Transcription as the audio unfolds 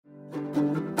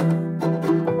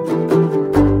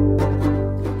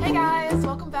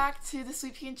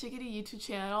SweetPea Chickadee YouTube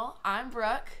channel. I'm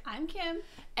Brooke. I'm Kim.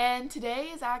 And today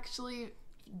is actually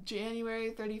January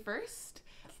 31st.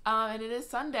 And it is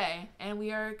Sunday. And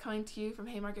we are coming to you from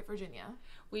Haymarket, Virginia.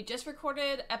 We just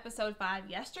recorded episode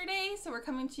 5 yesterday, so we're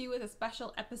coming to you with a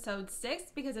special episode 6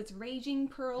 because it's Raging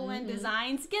Purlwind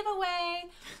Designs giveaway.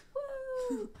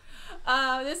 Woo!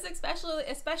 This is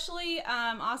especially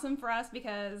awesome for us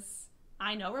because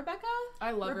I know Rebecca.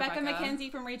 I love Rebecca.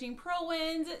 McKenzie from Raging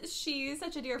Purlwind. She's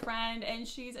such a dear friend, and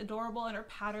she's adorable, and her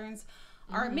patterns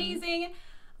are amazing.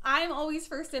 I'm always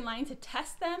first in line to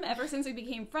test them ever since we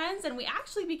became friends, and we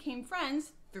actually became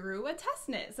friends through a test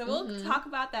knit. So we'll talk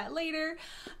about that later.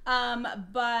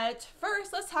 But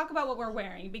first, let's talk about what we're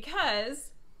wearing, because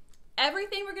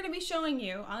everything we're going to be showing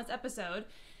you on this episode,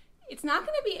 it's not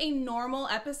going to be a normal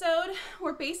episode.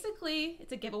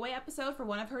 It's a giveaway episode for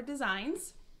one of her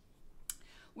designs.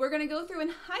 We're going to go through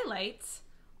and highlight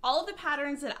all of the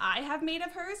patterns that I have made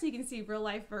of hers, so you can see real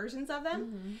life versions of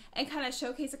them, and kind of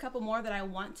showcase a couple more that I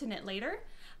want to knit later.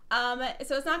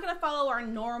 So it's not going to follow our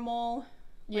normal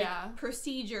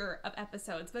procedure of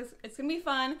episodes, but it's going to be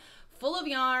fun, full of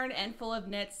yarn and full of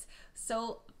knits.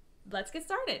 So let's get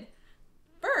started.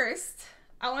 First,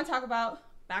 I want to talk about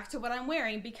back to what I'm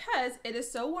wearing, because it is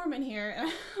so warm in here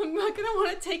and I'm not going to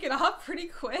want to take it off pretty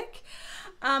quick.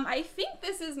 I think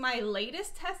this is my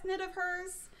latest test knit of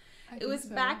hers. It was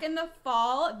back in the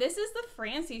fall. This is the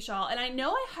Francie shawl, and I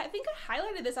know I think I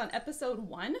highlighted this on episode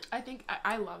 1. I think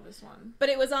I love this one. But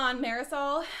it was on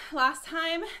Marisol last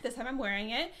time. This time I'm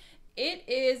wearing it. It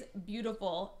is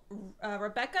beautiful.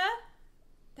 Rebecca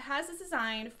has this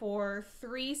design for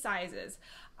 3 sizes.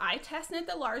 I test knit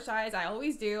the large size. I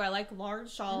always do. I like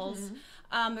large shawls.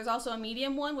 There's also a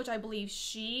medium one, which I believe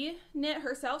she knit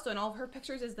herself. So in all of her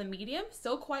pictures is the medium,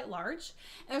 still quite large.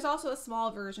 And there's also a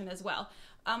small version as well.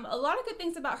 A lot of good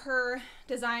things about her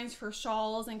designs for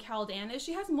shawls and Caldan is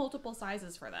she has multiple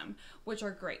sizes for them, which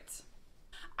are great.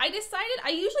 I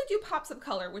usually do pops of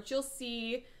color, which you'll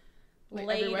see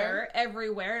later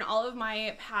everywhere in all of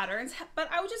my patterns,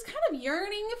 but I was just kind of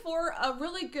yearning for a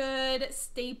really good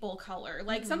staple color,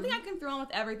 like something I can throw on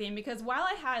with everything, because while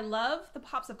I love the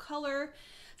pops of color,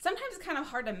 sometimes it's kind of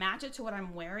hard to match it to what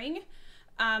I'm wearing.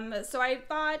 So I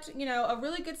thought, a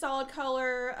really good solid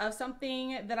color of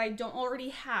something that I don't already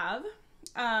have.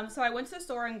 So I went to the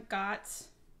store and got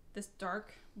this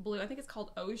dark blue. I think it's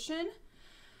called Ocean.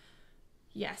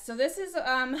 Yeah, so this is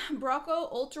Brocco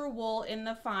Ultra Wool in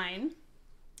the fine,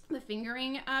 the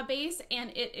fingering base, and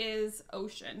it is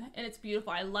Ocean, and it's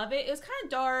beautiful. I love it. It was kind of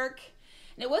dark,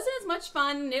 and it wasn't as much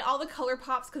fun knit all the color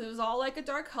pops because it was all like a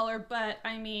dark color, but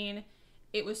I mean,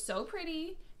 it was so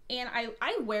pretty, and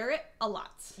I wear it a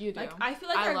lot. You do. Like, I feel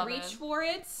like I reach for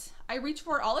it. I reach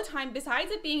for it all the time,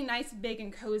 besides it being nice, big,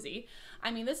 and cozy.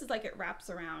 I mean, this is like it wraps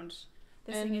around.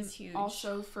 This thing is huge.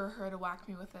 Also for her to whack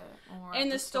me with it. Or in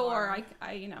the store, I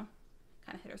kind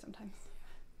of hit her sometimes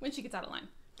when she gets out of line.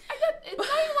 It's not even when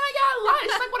I get out of line.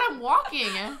 It's like when I'm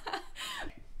walking.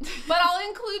 But I'll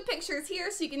include pictures here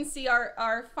so you can see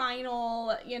our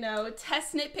final,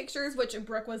 test knit pictures, which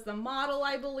Brooke was the model,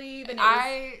 I believe. And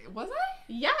was I?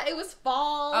 Yeah, it was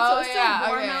fall, so it was still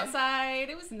warm outside.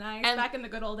 It was nice, and back in the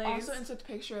good old days. Also insert a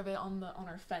picture of it on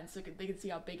our fence so they can see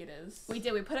how big it is. We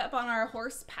did. We put it up on our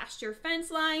horse pasture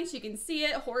fence line so you can see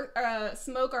it.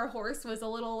 Smoke, our horse, was a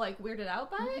little weirded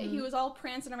out by it. He was all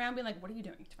prancing around being like, "What are you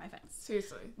doing to my fence?"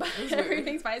 Seriously. But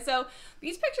everything's fine. So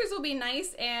these pictures will be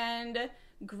nice and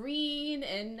green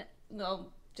and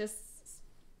just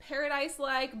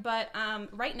paradise-like, but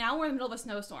right now we're in the middle of a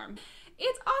snowstorm.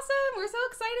 It's awesome. We're so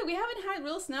excited. We haven't had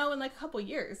real snow in a couple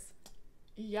years.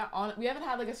 Yeah, we haven't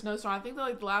had a snowstorm. I think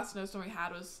the last snowstorm we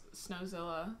had was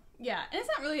Snowzilla. Yeah, and it's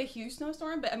not really a huge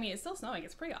snowstorm, but I mean, it's still snowing.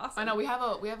 It's pretty awesome. I know. We have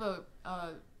a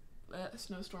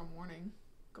snowstorm warning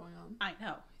going on. I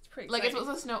know. It's pretty exciting. It's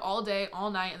supposed to snow all day, all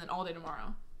night, and then all day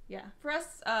tomorrow. Yeah, for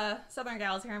us Southern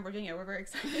gals here in Virginia, we're very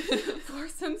excited for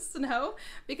some snow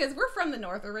because we're from the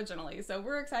North originally, so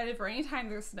we're excited for any time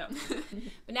there's snow.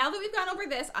 But now that we've gone over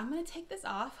this, I'm going to take this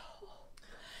off,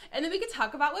 and then we can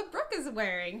talk about what Brooke is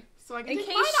wearing, so I can in take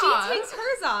case mine off. She takes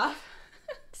hers off.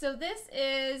 So this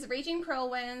is Raging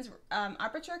Purlwind's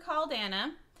Aperture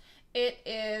Caldana. It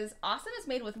is awesome. It's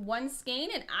made with 1 skein,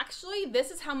 and actually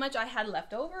this is how much I had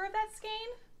left over of that skein,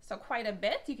 so quite a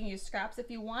bit. You can use scraps if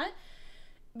you want.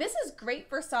 This is great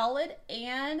for solid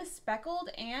and speckled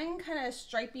and kind of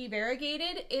stripy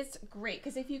variegated. It's great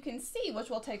because if you can see, which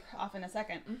we'll take off in a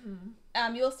second,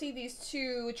 you'll see these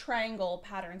 2 triangle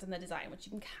patterns in the design, which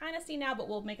you can kind of see now, but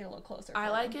we'll make it a little closer. I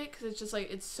like it because it's just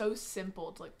it's so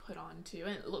simple to put on too,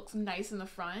 and it looks nice in the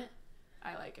front.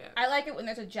 I like it. I like it when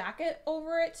there's a jacket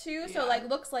over it too. So like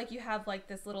looks like you have like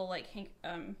this little like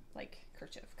like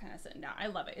kerchief kind of sitting down. I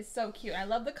love it. It's so cute. I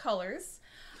love the colors.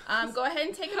 Go ahead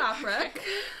and take it off, Brooke.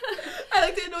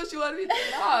 I didn't know she wanted me to take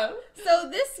it off. So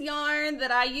this yarn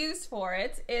that I used for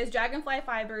it is Dragonfly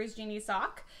Fibers Genie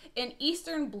Sock in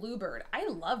Eastern Bluebird. I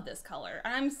love this color.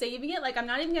 And I'm saving it. Like, I'm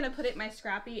not even going to put it in my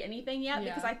scrappy anything yet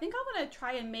because I think I'm going to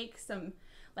try and make some,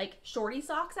 like, shorty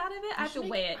socks out of it. I have to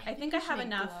weigh it. I think I have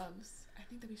enough. Gloves. I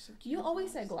think that'd be so cute. You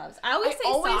always say gloves. I always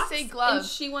say gloves. And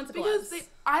she wants gloves. Because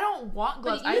I don't want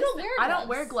gloves. But you don't wear gloves. I don't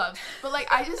wear gloves. But, like,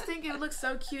 I just think it looks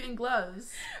so cute in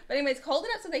gloves. But anyways, hold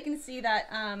it up so they can see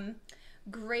that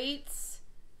great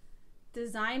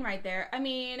design right there. I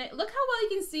mean, look how well you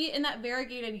can see it in that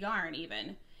variegated yarn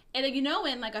even. And you know,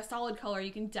 in like a solid color,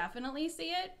 you can definitely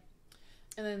see it.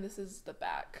 And then this is the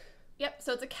back. Yep,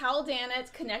 so it's a Caldana. It's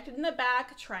connected in the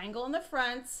back, triangle in the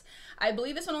front. I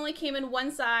believe this one only came in one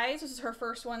size. This is her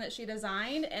first one that she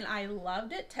designed, and I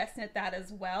loved it. Testing it that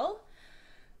as well.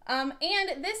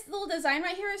 And this little design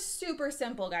right here is super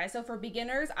simple, guys. So for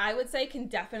beginners, I would say can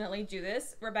definitely do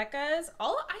this. I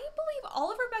believe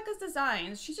all of Rebecca's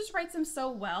designs, she just writes them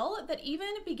so well that even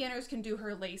beginners can do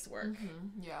her lace work.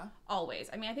 Yeah. Always.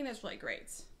 I mean, I think that's really great.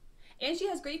 And she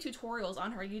has great tutorials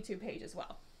on her YouTube page as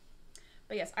well.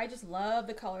 But yes, I just love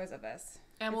the colors of this.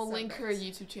 And we'll link her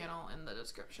YouTube channel in the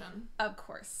description. Of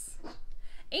course.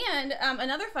 And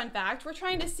another fun fact, we're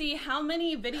trying to see how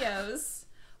many videos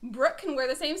Brooke can wear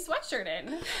the same sweatshirt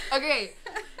in. Okay,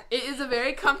 it is a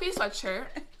very comfy sweatshirt.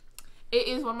 It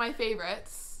is one of my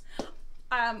favorites.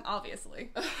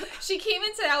 Obviously. She came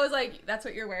in today, I was like, that's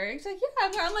what you're wearing? She's like, yeah.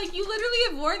 I'm like, you literally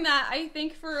have worn that, I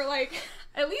think, for like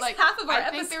at least half of our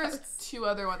episodes. I think there was 2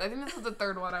 other ones. I think this was the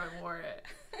 3rd one I wore it.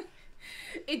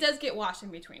 It does get washed in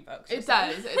between, folks. It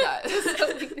does.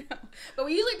 So we know. But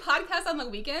we usually podcast on the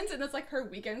weekends, and it's like her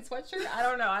weekend sweatshirt. I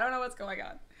don't know what's going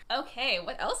on. Okay,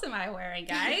 what else am I wearing,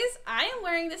 guys? I am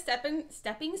wearing the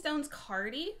Stepping Stones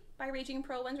Cardi by Raging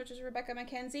Purlwind, which is Rebecca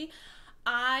McKenzie.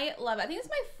 I love it. I think it's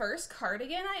my first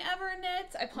cardigan I ever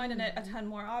knit. I plan to knit a ton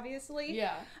more, obviously.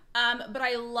 Yeah. But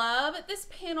I love this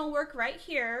panel work right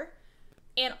here.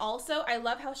 And also, I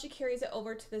love how she carries it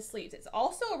over to the sleeves. It's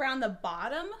also around the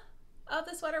bottom of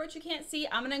the sweater, which you can't see.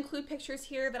 I'm going to include pictures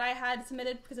here that I had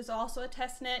submitted because it's also a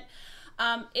test knit.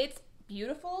 It's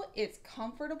beautiful. It's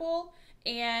comfortable.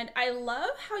 And I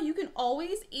love how you can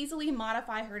always easily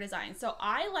modify her design. So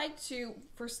I like to,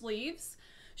 for sleeves,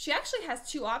 she actually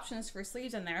has 2 options for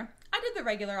sleeves in there. I did the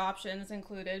regular options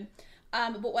included.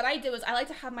 But what I did was I like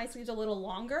to have my sleeves a little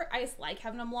longer. I just like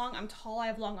having them long. I'm tall, I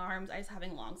have long arms, I just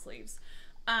having long sleeves.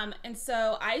 And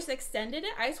so I just extended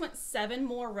it. I just went 7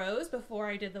 more rows before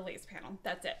I did the lace panel.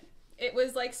 That's it. It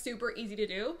was like super easy to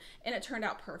do and it turned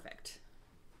out perfect.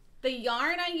 The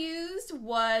yarn I used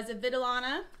was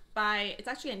Vitalana it's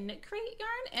actually a Knit Crate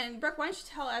yarn. And Brooke, why don't you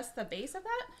tell us the base of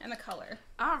that and the color?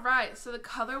 All right, so the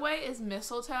colorway is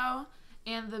mistletoe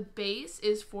and the base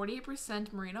is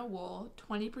 48% merino wool,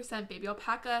 20% baby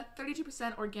alpaca,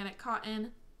 32% organic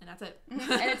cotton, and that's it. And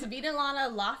it's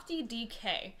Vitalana Lofty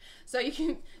DK. So you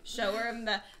can show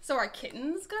her so our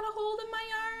kittens got a hold of my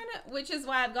yarn, which is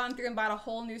why I've gone through and bought a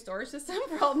whole new storage system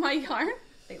for all my yarn.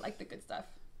 They like the good stuff.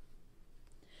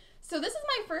 So this is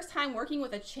my first time working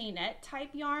with a chainette type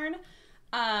yarn,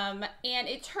 and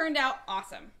it turned out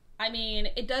awesome. I mean,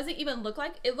 it doesn't even look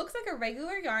like, it looks like a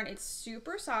regular yarn. It's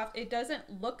super soft. It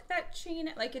doesn't look that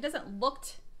chainette, like it doesn't look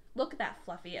that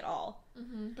fluffy at all.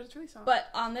 But it's really soft. But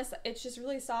on this, it's just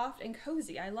really soft and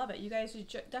cozy. I love it. You guys should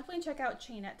definitely check out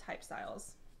chainette type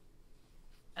styles.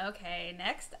 Okay,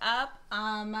 next up,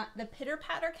 the Pitter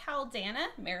Patter Caldana.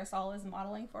 Marisol is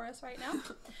modeling for us right now.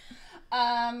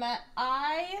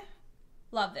 I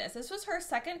love this. This was her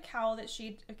second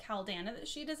Caldana that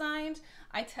she designed.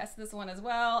 I tested this one as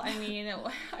well. I mean,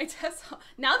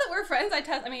 now that we're friends,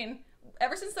 I mean,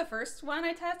 ever since the first one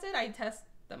I test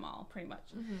them all pretty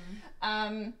much.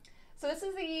 So this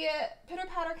is the Pitter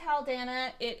Patter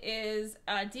Caldana. It is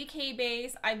a DK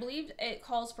base. I believe it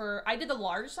calls for, I did the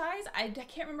large size. I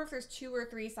can't remember if there's 2 or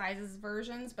 3 sizes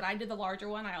versions, but I did the larger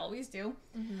one. I always do.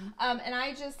 And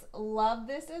I just love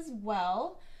this as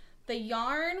well. The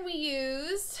yarn we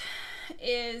used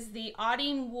is the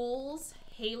Audine Wools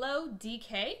Halo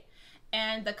DK,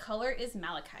 and the color is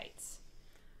malachite.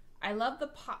 I love the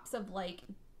pops of like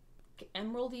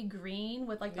emeraldy green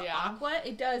with like the aqua.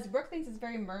 It does. Brooke thinks it's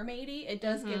very mermaidy. It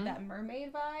does give that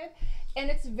mermaid vibe, and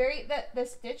it's very the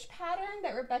stitch pattern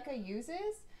that Rebecca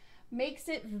uses makes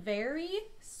it very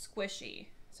squishy.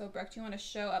 So Brooke, do you want to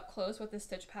show up close what the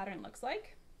stitch pattern looks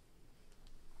like?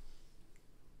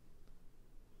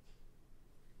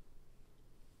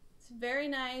 It's very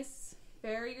nice,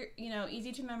 Very,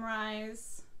 easy to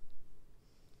memorize.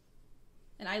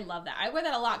 And I love that. I wear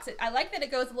that a lot because I like that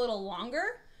it goes a little longer.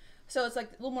 So it's like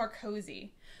a little more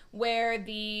cozy. Where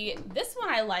this one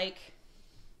I like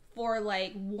for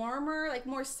like warmer, like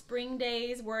more spring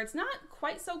days where it's not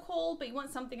quite so cold, but you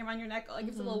want something around your neck, like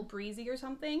it's a little breezy or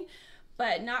something,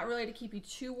 but not really to keep you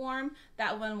too warm.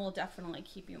 That one will definitely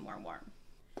keep you more warm.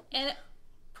 And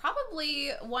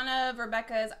probably one of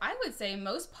Rebecca's, I would say,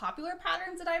 most popular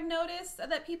patterns that I've noticed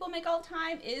that people make all the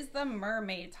time is the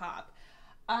mermaid top.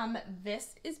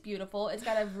 This is beautiful. It's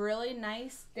got a really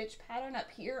nice stitch pattern up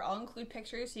here. I'll include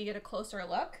pictures so you get a closer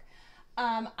look.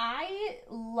 I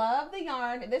love the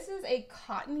yarn. This is a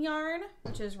cotton yarn,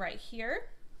 which is right here.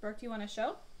 Brooke, do you want to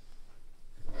show?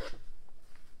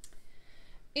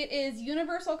 It is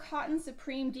Universal Cotton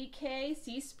Supreme DK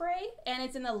Sea Spray, and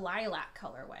it's in the lilac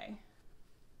colorway.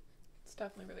 It's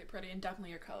definitely really pretty, and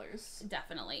definitely your colors.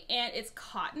 Definitely. And it's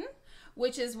cotton,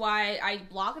 which is why I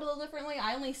block it a little differently.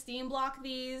 I only steam block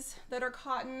these that are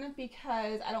cotton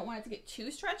because I don't want it to get too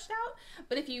stretched out.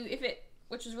 But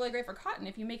which is really great for cotton,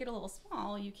 if you make it a little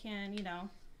small, you can,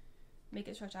 make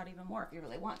it stretch out even more if you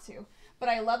really want to. But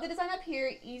I love the design up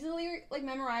here, easily like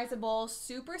memorizable,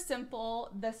 super simple.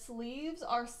 The sleeves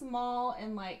are small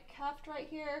and like cuffed right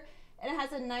here, and it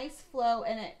has a nice flow,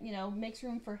 and it, makes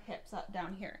room for hips up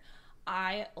down here.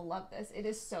 I love this. It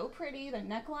is so pretty, the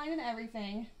neckline and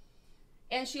everything.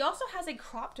 And she also has a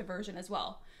cropped version as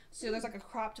well. So there's like a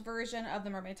cropped version of the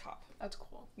mermaid top. That's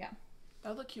cool. Yeah. That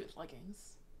would look cute with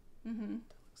leggings. Mm-hmm.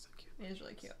 That looks so cute. It is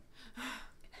really cute.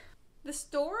 The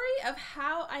story of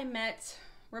how I met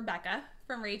Rebecca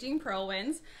from Raging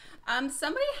Purlwinds.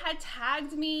 Somebody had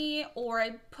tagged me, or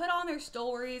I put on their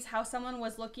stories how someone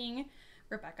was looking,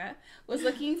 Rebecca, was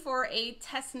looking for a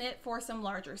test knit for some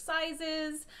larger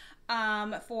sizes.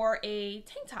 For a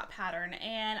tank top pattern,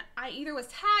 and I either was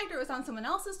tagged or it was on someone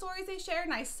else's stories they shared,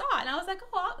 and I saw it and I was like,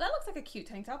 oh, that looks like a cute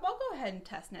tank top. I'll go ahead and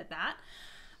test knit that.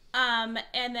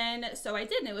 And then so I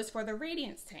did, and it was for the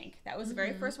Radiance tank. That was the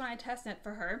very first one I test knit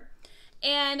for her.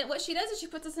 And what she does is she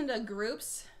puts us into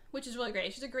groups, which is really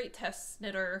great. She's a great test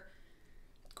knitter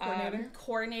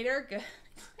coordinator. Good.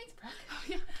 Thanks, Brooke. Oh,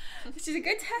 yeah. She's a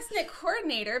good test knit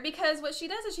coordinator because what she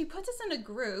does is she puts us into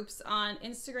groups on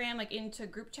Instagram, like into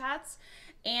group chats,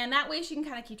 and that way she can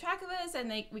kind of keep track of us,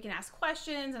 and we can ask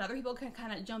questions, and other people can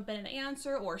kind of jump in and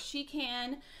answer, or she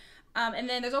can. And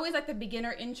then there's always like the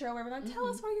beginner intro where we're like, tell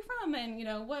us where you're from, and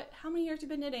how many years you've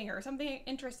been knitting, or something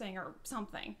interesting, or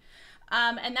something.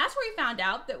 And that's where we found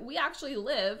out that we actually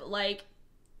live like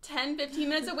 10-15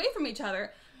 minutes away from each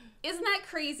other. Isn't that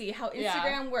crazy how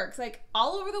Instagram works? Like,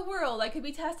 all over the world, I could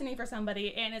be testing for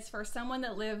somebody, and it's for someone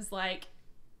that lives, like,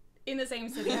 in the same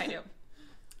city I do. It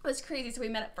was crazy. So we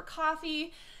met up for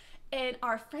coffee, and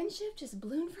our friendship just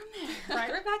bloomed from there.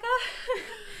 Right, Rebecca?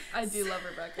 I do love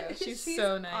Rebecca. She's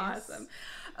so nice. Awesome.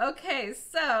 Okay,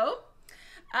 so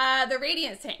the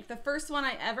Radiance tank, the first one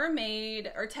I ever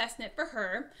made or test knit for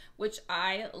her, which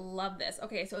I love this.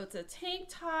 Okay, so it's a tank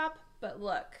top, but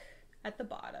look at the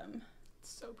bottom.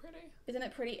 So pretty. Isn't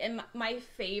it pretty? And my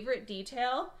favorite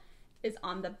detail is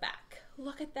on the back.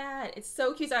 Look at that. It's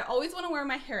so cute. So I always want to wear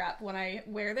my hair up when I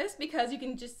wear this because you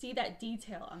can just see that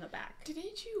detail on the back.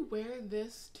 Didn't you wear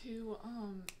this to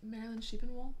Maryland Sheep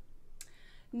and Wool?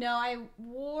 No, I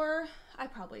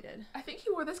probably did. I think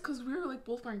you wore this because we were like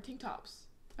both wearing tank tops.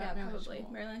 Yeah, probably.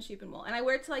 Maryland Sheep and Wool. And I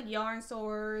wear it to like yarn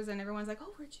stores, and everyone's like,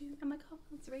 oh, where'd you? I'm like, oh,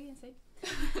 it's Radiance.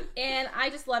 And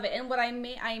I just love it. And what I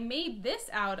made this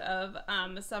out of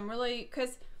some really,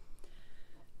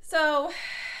 so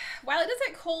while it does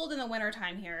get cold in the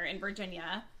wintertime here in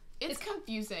Virginia, it's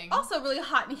confusing. Also really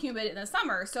hot and humid in the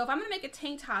summer. So if I'm gonna make a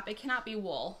tank top, it cannot be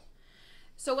wool.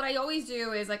 So what I always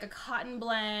do is like a cotton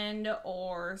blend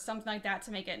or something like that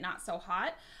to make it not so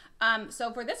hot.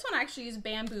 So for this one, I actually use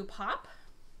Bamboo Pop,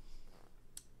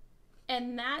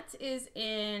 and that is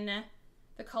in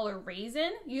the color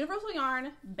Raisin, Universal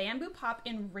Yarn, Bamboo Pop,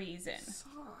 and Raisin.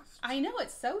 Soft. I know,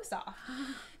 it's so soft.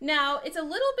 Now, it's a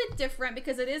little bit different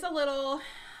because it is a little,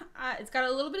 it's got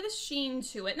a little bit of a sheen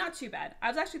to it. Not too bad. I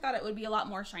was actually thought it would be a lot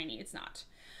more shiny. It's not.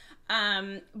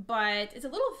 But it's a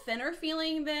little thinner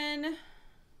feeling than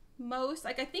most.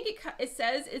 Like, I think it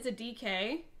says it's a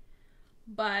DK,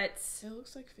 but it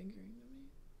looks like fingering to me.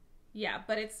 Yeah,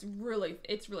 but it's really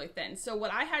thin. So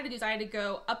what I had to do is I had to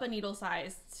go up a needle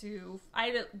size I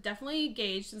had to definitely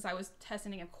gauge, since I was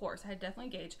testing, of course. I had to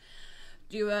definitely gauge,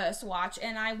 do a swatch,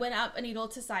 and I went up a needle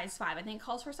to size 5. I think it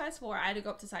calls for size 4. I had to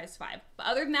go up to size 5. But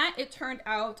other than that, it turned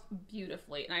out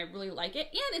beautifully, and I really like it.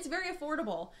 And it's very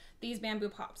affordable. These Bamboo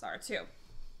Pops are, too.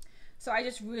 So I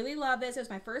just really love this. It was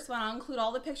my first one. I'll include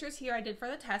all the pictures here I did for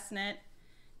the test knit.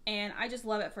 And I just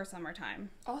love it for summertime.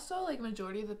 Also, like,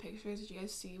 majority of the pictures that you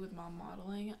guys see with mom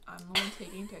modeling, I'm the one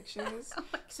taking pictures. Oh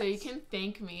so you can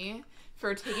thank me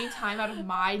for taking time out of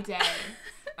my day.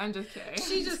 I'm just kidding.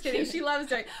 She's just kidding. She loves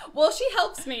doing. Well, she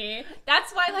helps me.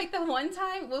 That's why, like, the one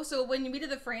time, well, so when we did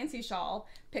the Francie shawl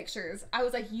pictures, I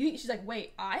was like, she's like,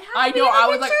 wait, I have to I be know, in the I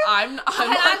was picture? like, And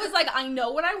I'm I was like, I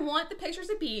know what I want the pictures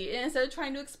to be. And instead of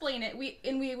trying to explain it, we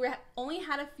only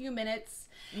had a few minutes.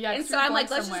 yeah, And so I'm like,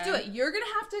 let's just do it. You're going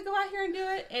to have to go out here and do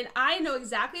it. And I know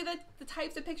exactly the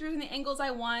types of pictures and the angles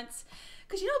I want.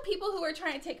 Because you know people who are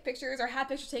trying to take pictures or have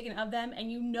pictures taken of them, and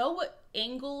you know what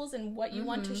angles and what you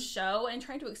want to show, and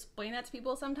trying to explain that to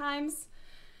people sometimes,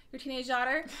 your teenage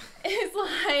daughter, is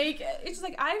like, it's just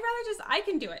like, I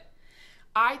can do it.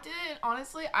 I did,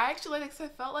 honestly. I actually, like, 'cause I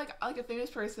felt like a famous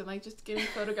person, like, just getting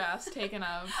photographs taken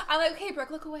of. I'm like, okay,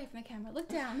 Brooke, look away from the camera. Look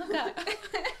down, look up.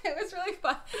 It was really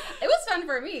fun. It was fun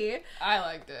for me. I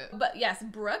liked it. But yes,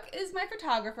 Brooke is my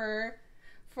photographer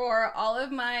for all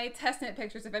of my test knit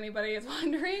pictures, if anybody is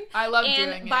wondering. I love doing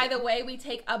it. And by the way, we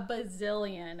take a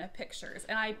bazillion of pictures,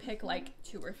 and I pick like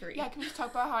 2 or 3. Yeah, can we just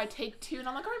talk about how I take 2, and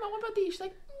I'm like, all right, Mom, what about these? She's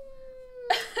like,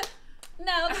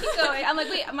 No, keep going. I'm like,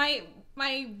 wait,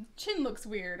 my chin looks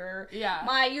weird, or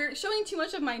yeah, you're showing too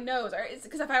much of my nose, or it's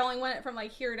because if I only want it from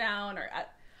like here down, or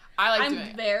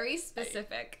I'm very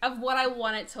specific of what I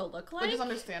want it to look like. Which is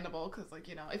understandable, because, like,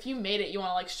 you know, if you made it, you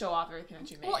want to, like, show off everything that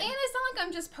you made. Well, and it's not like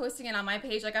I'm just posting it on my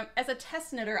page. Like, as a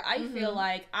test knitter, I feel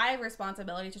like I have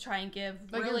responsibility to try and give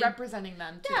like, really... you're representing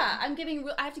them, too. Yeah,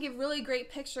 I have to give really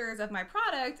great pictures of my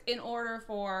product in order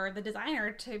for the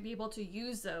designer to be able to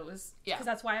use those. Yeah. Because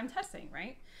that's why I'm testing,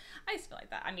 right? I just feel like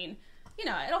that. I mean, you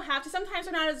know, I don't have to. Sometimes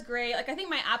they're not as great. Like, I think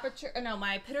my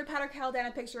Pitter Patter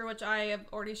Caldana picture, which I have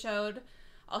already showed...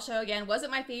 I'll show again,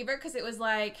 wasn't my favorite because it was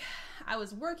like I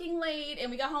was working late and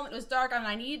we got home, it was dark, and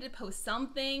I needed to post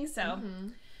something, so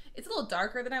it's a little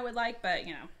darker than I would like, but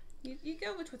you know, you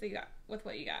go with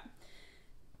what you got.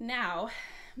 Now,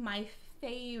 my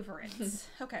favorites.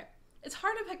 Okay, it's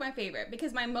hard to pick my favorite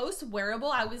because my most wearable,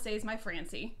 I would say, is my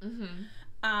Francie.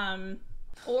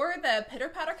 Or the Pitter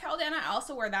Patter Caldana. I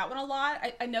also wear that one a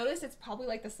lot. I noticed it's probably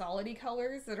like the solidy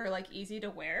colors that are like easy to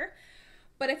wear.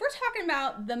 But if we're talking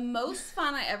about the most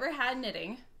fun I ever had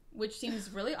knitting, which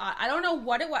seems really odd, I don't know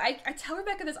what it was. I tell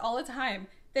Rebecca this all the time,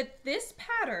 that this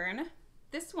pattern,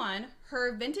 this one,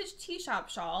 her vintage tea shop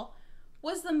shawl,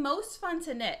 was the most fun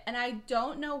to knit. And I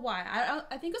don't know why.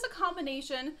 I think it was a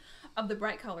combination of the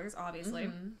bright colors,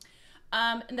 obviously.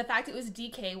 And the fact it was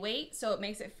DK weight, so it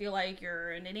makes it feel like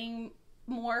you're knitting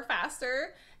more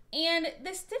faster. And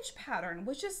the stitch pattern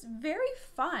was just very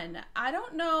fun. I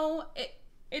don't know...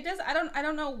 It does. I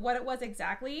don't know what it was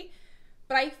exactly,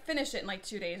 but I finished it in like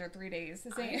 2 days or 3 days.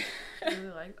 I really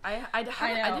like. I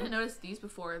didn't notice these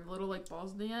before. The little like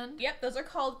balls at the end. Yep, those are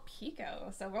called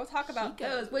Pico. So we'll talk about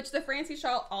those, which the Francie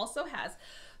shawl also has.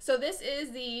 So this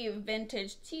is the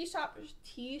vintage tea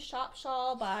shop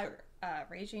shawl by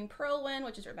Raging Purlwind,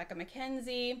 which is Rebecca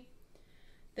McKenzie.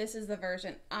 This is the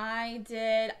version I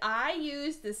did. I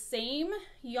used the same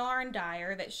yarn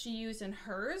dyer that she used in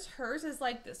hers. Hers is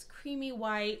like this creamy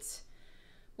white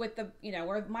with the, you know,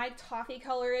 where my toffee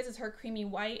color is her creamy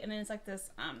white, and then it's like this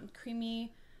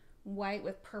creamy white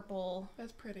with purple.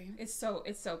 That's pretty. It's so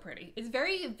pretty. It's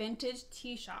very vintage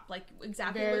tea shop, like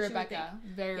exactly very what Rebecca. You would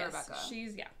think. Very yes, Rebecca.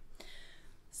 She's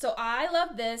So I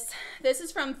love this. This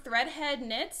is from Threadhead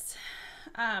Knits.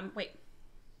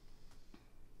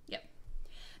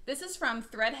 This is from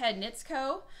Threadhead Knits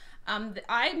Co.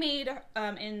 I made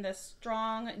in the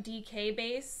strong DK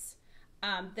base.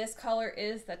 This color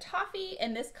is the toffee,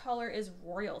 and this color is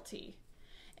royalty.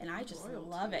 And I just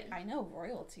love it. I know,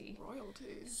 royalty.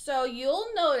 Royalty. So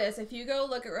you'll notice if you go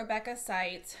look at Rebecca's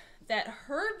site that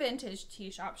her vintage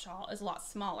tea shop shawl is a lot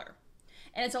smaller.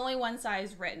 And it's only one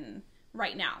size written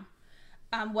right now.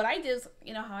 What I did is,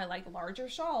 you know how I like larger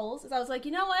shawls, is I was like,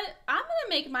 you know what? I'm going to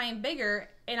make mine bigger,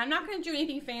 and I'm not going to do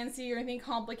anything fancy or anything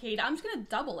complicated. I'm just going to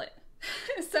double it.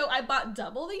 So I bought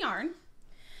double the yarn,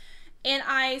 and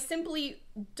I simply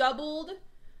doubled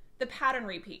the pattern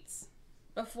repeats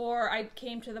before I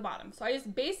came to the bottom. So I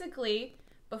just basically,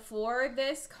 before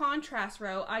this contrast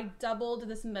row, I doubled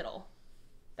this middle.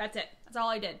 That's it. That's all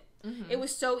I did. It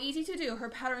was so easy to do. Her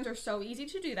patterns are so easy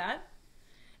to do that.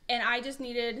 And I just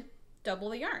needed... double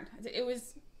the yarn. It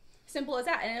was simple as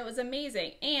that, and it was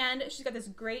amazing. And she's got this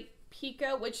great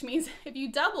Pico, which means if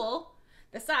you double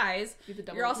the size,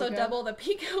 you're also double the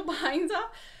Pico binds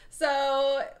off.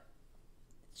 So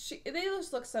they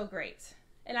just look so great.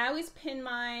 And I always pin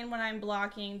mine when I'm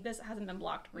blocking. This hasn't been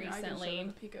blocked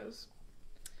recently. The Picos.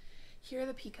 Here are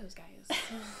the Picos, guys.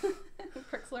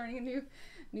 Brooke's learning a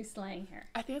New slang here.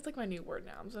 I think it's like my new word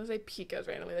now. I'm just gonna say picos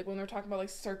randomly. Like when they're talking about like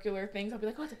circular things, I'll be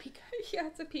like, oh, it's a pico. Yeah,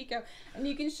 it's a pico. And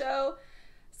you can show,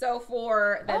 so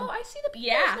for the... Oh, I see the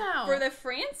picos now. For the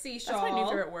Francie shawl. That's my new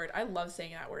favorite word. I love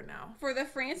saying that word now. For the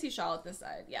Francie shawl at this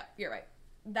side. Yep, you're right.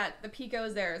 That the pico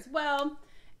is there as well.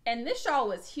 And this shawl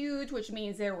was huge, which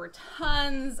means there were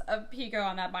tons of pico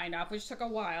on that bind off, which took a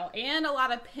while. And a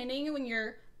lot of pinning when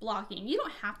you're blocking. You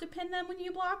don't have to pin them when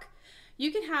you block.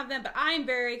 You can have them, but I'm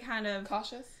very kind of...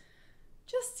 Cautious?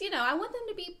 Just, you know, I want them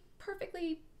to be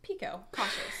perfectly pico.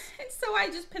 Cautious. And so I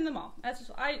just pinned them all. That's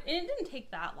just, it didn't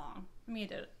take that long. I mean, it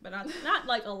did, but not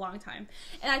like a long time.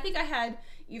 And I think I had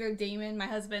either Damon, my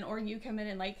husband, or you come in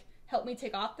and like help me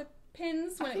take off the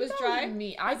pins when it was dry.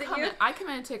 Me. I come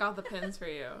in and take off the pins for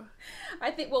you.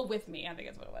 I think, well, with me, I think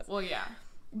that's what it was. Well, yeah.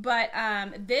 But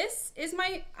this is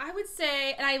my, I would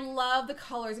say, and I love the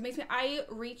colors. It makes me, I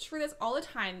reach for this all the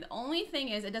time. The only thing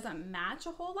is it doesn't match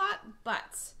a whole lot,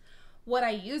 but what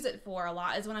I use it for a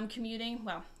lot is when I'm commuting.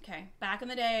 Well, okay, back in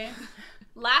the day,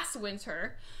 last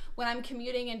winter, when I'm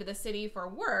commuting into the city for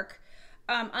work,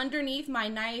 underneath my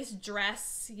nice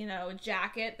dress, you know,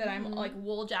 jacket that I'm like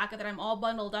wool jacket that I'm all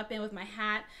bundled up in with my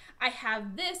hat, I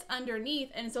have this underneath,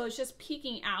 and so it's just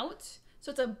peeking out. So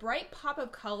it's a bright pop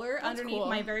of color underneath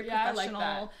my very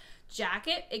professional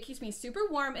jacket. It keeps me super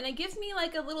warm, and it gives me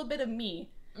like a little bit of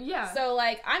me. Yeah. So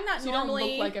like I'm not normally, you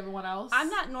don't look like everyone else. I'm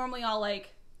not normally all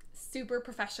like super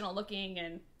professional looking,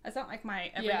 and that's not like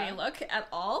my everyday look at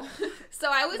all. So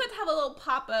I always like to have a little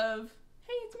pop of,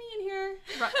 hey, it's me in here.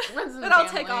 Runs in the that I'll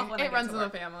family. take off when I get to work. It runs in the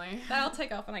family. That I'll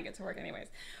take off when I get to work anyways.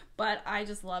 But I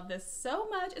just love this so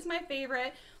much. It's my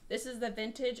favorite. This is the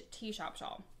vintage tea shop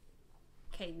shawl.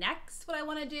 Okay, next what I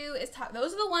want to do is talk,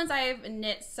 those are the ones I've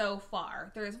knit so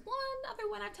far. There's one other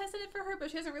one I've tested it for her,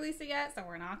 but she hasn't released it yet, so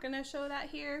we're not going to show that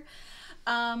here.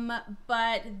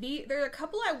 But there are a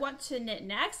couple I want to knit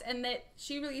next, and that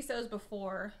she released those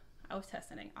before I was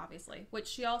testing it, obviously, which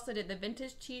she also did the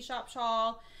vintage tea shop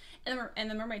shawl and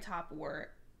the mermaid top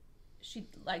she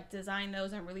like designed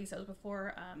those and released those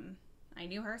before I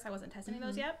knew her, so I wasn't testing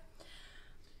those yet.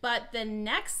 But the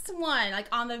next one, like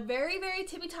on the very, very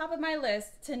tippy top of my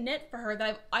list to knit for her,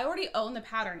 that I already own the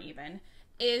pattern even,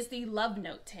 is the Love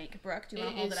Note tank. Brooke, do you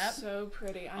want to hold it up? It is so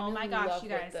pretty. Oh my gosh, you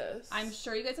guys. I'm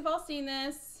sure you guys have all seen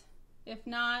this. If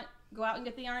not, go out and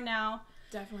get the yarn now.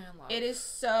 Definitely in love. It is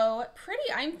so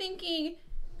pretty. I'm thinking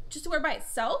just to wear by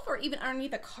itself or even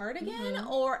underneath a cardigan.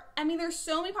 Or, I mean, there's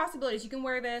so many possibilities. You can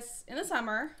wear this in the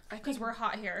summer because we're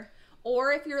hot here.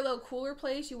 Or if you're a little cooler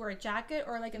place, you wear a jacket,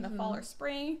 or like in the fall or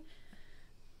spring.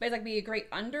 But it's like be a great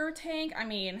under tank. I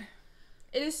mean,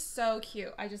 it is so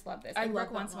cute. I just love this. I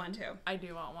Brooke wants one too. I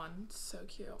do want one. It's so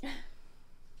cute.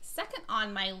 Second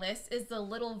on my list is the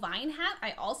little vine hat.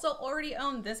 I also already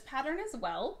own this pattern as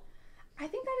well. I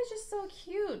think that is just so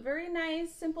cute. Very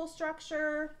nice, simple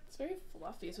structure. It's very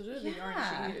fluffy, so just the yarn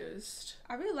she used.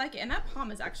 I really like it. And that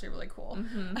palm is actually really cool.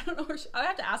 I don't know where I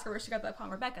have to ask her where she got that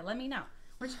palm. Rebecca, let me know.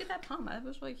 Where'd you get that palm? That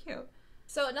was really cute.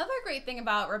 So another great thing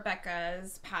about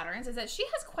Rebecca's patterns is that she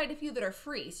has quite a few that are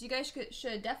free. So you guys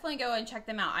should definitely go and check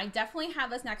them out. I definitely have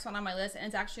this next one on my list, and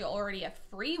it's actually already a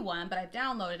free one, but I've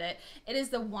downloaded it. It is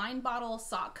the Wine Bottle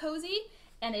Sock Cozy,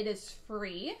 and it is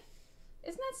free.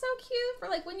 Isn't that so cute for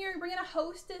like when you're bringing a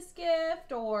hostess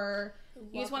gift, or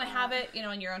you just want to have it, you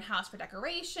know, in your own house for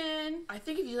decoration? I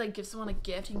think if you like give someone a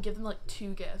gift, you can give them like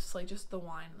 2 gifts, like just the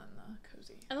wine and then the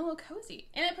cozy. And a little cozy.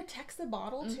 And it protects the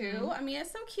bottle too. I mean,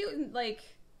 it's so cute, and like,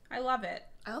 I love it.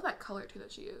 I love that color too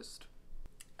that she used.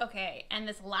 Okay, and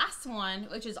this last one,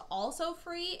 which is also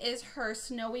free, is her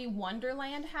Snowy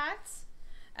Wonderland hat.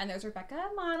 And there's Rebecca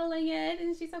modeling it,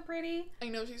 and she's so pretty. I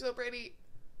know, she's so pretty.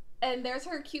 And there's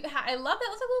her cute hat. I love that.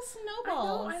 It looks like little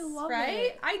snowballs. I know, I love right?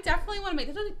 it. I definitely want to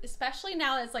make this, especially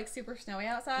now that it's like super snowy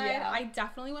outside. Yeah. I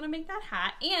definitely want to make that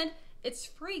hat. And it's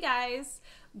free, guys.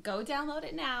 Go download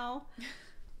it now.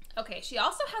 Okay, she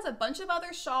also has a bunch of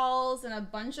other shawls and a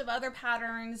bunch of other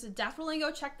patterns. Definitely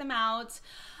go check them out.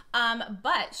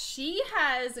 But she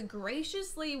has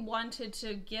graciously wanted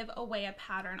to give away a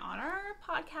pattern on our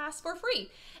podcast for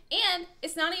free. And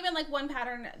it's not even like one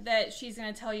pattern that she's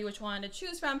going to tell you which one to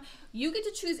choose from. You get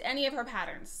to choose any of her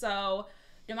patterns. So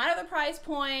no matter the price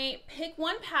point, pick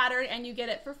one pattern and you get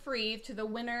it for free to the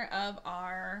winner of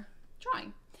our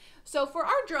drawing. So for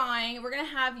our drawing, we're going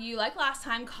to have you, like last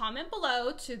time, comment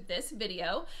below to this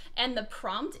video. And the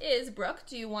prompt is, Brooke,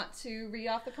 do you want to read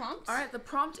off the prompt? All right, the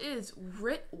prompt is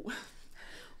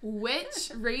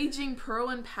Which Raging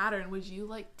Purlwind pattern would you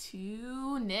like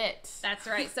to knit? That's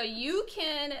right. So you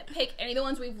can pick any of the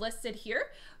ones we've listed here.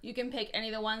 You can pick any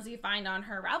of the ones you find on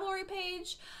her Ravelry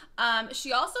page.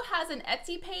 She also has an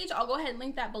Etsy page. I'll go ahead and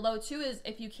link that below too, is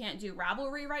if you can't do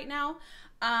Ravelry right now.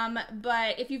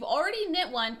 But if you've already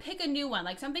knit one, pick a new one,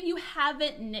 like something you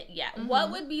haven't knit yet. What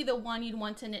would be the one you'd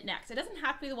want to knit next? It doesn't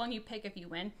have to be the one you pick if you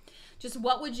win. Just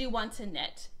what would you want to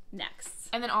knit next?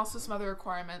 And then also some other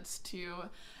requirements to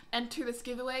enter this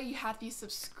giveaway. You have to be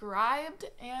subscribed,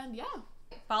 and yeah.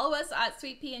 Follow us at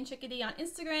SweetPea Chickadee on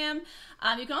Instagram.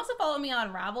 You can also follow me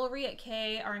on Ravelry at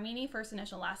K Armini, first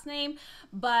initial last name.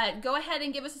 But go ahead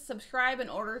and give us a subscribe in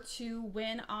order to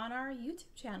win on our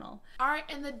YouTube channel. All right,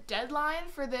 and the deadline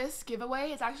for this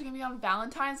giveaway is actually going to be on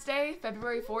Valentine's Day,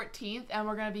 February 14th, and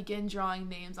we're going to begin drawing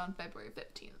names on February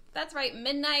 15th. That's right,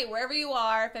 midnight, wherever you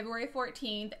are, February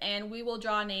 14th, and we will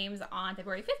draw names on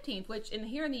February 15th, which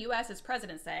here in the U.S. is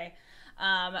President's Day.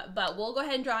 But we'll go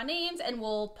ahead and draw names, and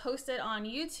we'll post it on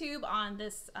YouTube on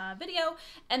this video,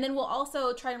 and then we'll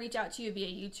also try and reach out to you via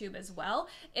YouTube as well.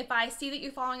 If I see that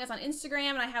you're following us on Instagram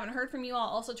and I haven't heard from you, I'll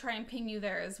also try and ping you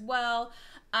there as well.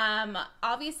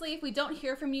 Obviously, if we don't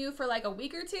hear from you for like a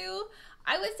week or two,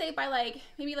 I would say by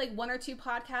maybe 1 or 2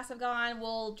 podcasts have gone,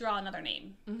 we'll draw another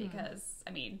name, because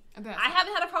I mean, I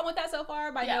haven't had a problem with that so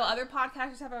far, but I know other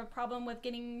podcasters have a problem with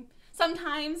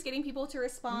sometimes getting people to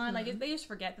respond. Like, they just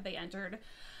forget that they entered.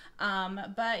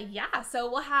 But yeah,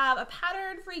 so we'll have a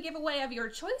pattern free giveaway of your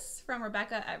choice from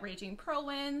Rebecca at Raging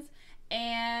Purlwinds.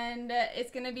 And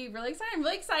it's going to be really exciting. I'm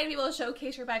really excited to be able to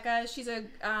showcase Rebecca. She's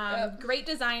a great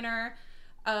designer,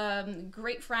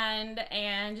 great friend,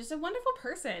 and just a wonderful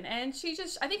person. And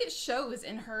I think it shows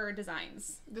in her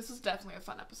designs. This was definitely a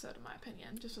fun episode in my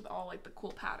opinion, just with all like the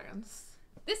cool patterns.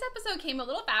 This episode came a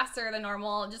little faster than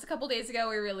normal. Just a couple days ago,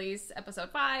 we released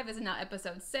episode 5. This is now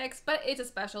episode 6, but it's a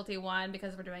specialty one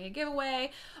because we're doing a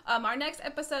giveaway. Our next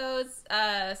episode,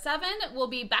 7, will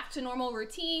be back to normal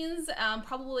routines,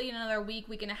 probably in another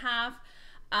week and a half.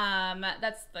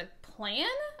 That's the plan.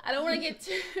 I don't want to get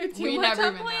too much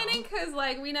on planning because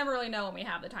we never really know when we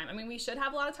have the time. I mean, we should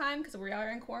have a lot of time because we are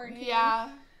in quarantine. Yeah.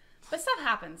 But stuff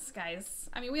happens,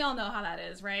 guys. I mean, we all know how that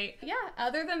is, right? Yeah,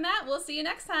 other than that, we'll see you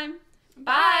next time.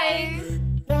 Bye!